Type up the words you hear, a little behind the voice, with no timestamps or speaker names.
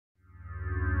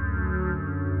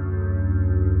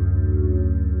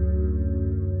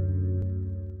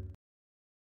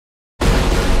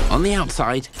On the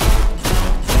outside,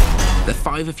 the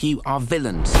 5 of you are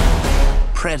villains,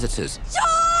 predators,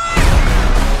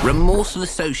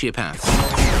 remorseless sociopaths.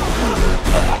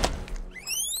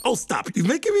 Oh, stop. You're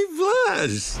making me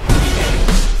blush.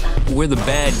 We're the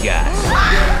bad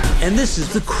guys. And this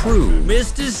is the crew.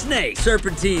 Mr. Snake,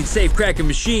 Serpentine, safe-cracking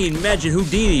machine. Imagine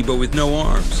Houdini, but with no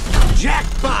arms.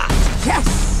 Jackpot!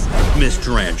 Yes! Miss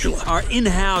Tarantula, our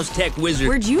in-house tech wizard.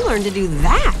 Where'd you learn to do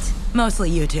that?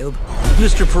 Mostly YouTube.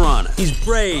 Mr. Piranha, he's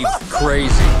brave,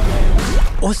 crazy.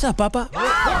 What's up, Papa?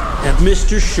 And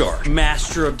Mr. Shark,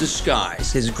 master of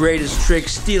disguise. His greatest trick,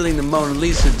 stealing the Mona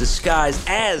Lisa disguised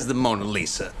as the Mona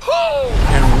Lisa.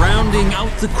 And rounding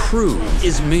out the crew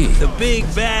is me, the big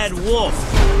bad wolf.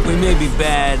 We may be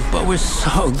bad, but we're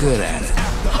so good at it.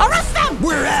 Arrest them!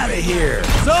 We're out of here.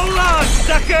 So long,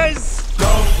 suckers!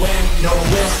 Going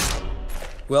nowhere.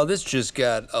 Well, this just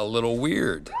got a little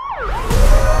weird.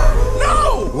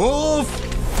 No! Wolf!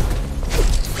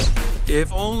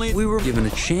 If only we were given a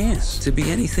chance to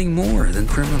be anything more than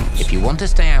criminals. If you want to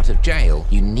stay out of jail,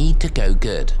 you need to go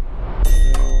good.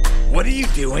 What are you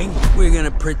doing? We're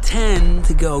gonna pretend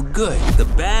to go good. The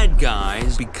bad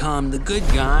guys become the good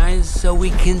guys so we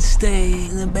can stay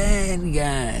the bad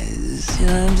guys. You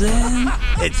know what I'm saying?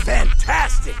 It's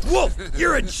fantastic! Wolf,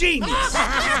 you're a genius!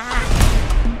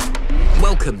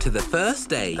 Welcome to the first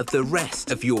day of the rest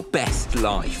of your best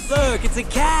life. Look, it's a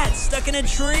cat stuck in a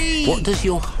tree. What does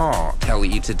your heart tell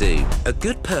you to do? A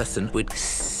good person would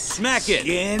Smack it.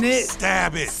 Skin it.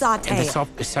 Stab it. Saute and the it.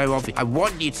 soft is so obvious. I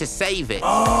want you to save it.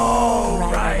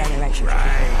 Oh, Right.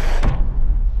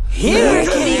 Here,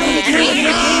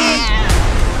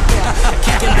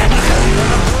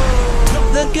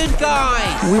 The good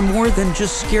guy. We're more than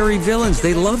just scary villains.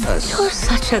 They love us. You're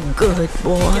such a good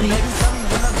boy.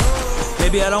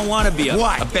 Maybe I don't want to be a...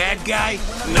 What? A bad guy?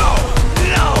 No!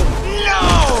 No!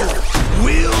 No!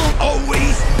 We'll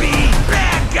always be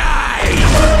bad guys!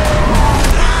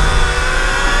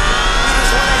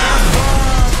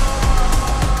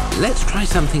 Let's try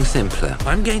something simpler.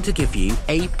 I'm going to give you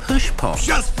a push pop.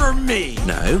 Just for me!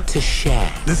 No, to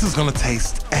share. This is gonna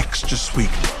taste extra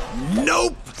sweet.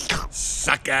 Nope!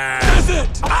 Sucker! Does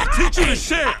it? I teach you to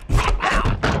share!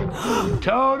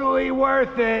 Totally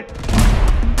worth it.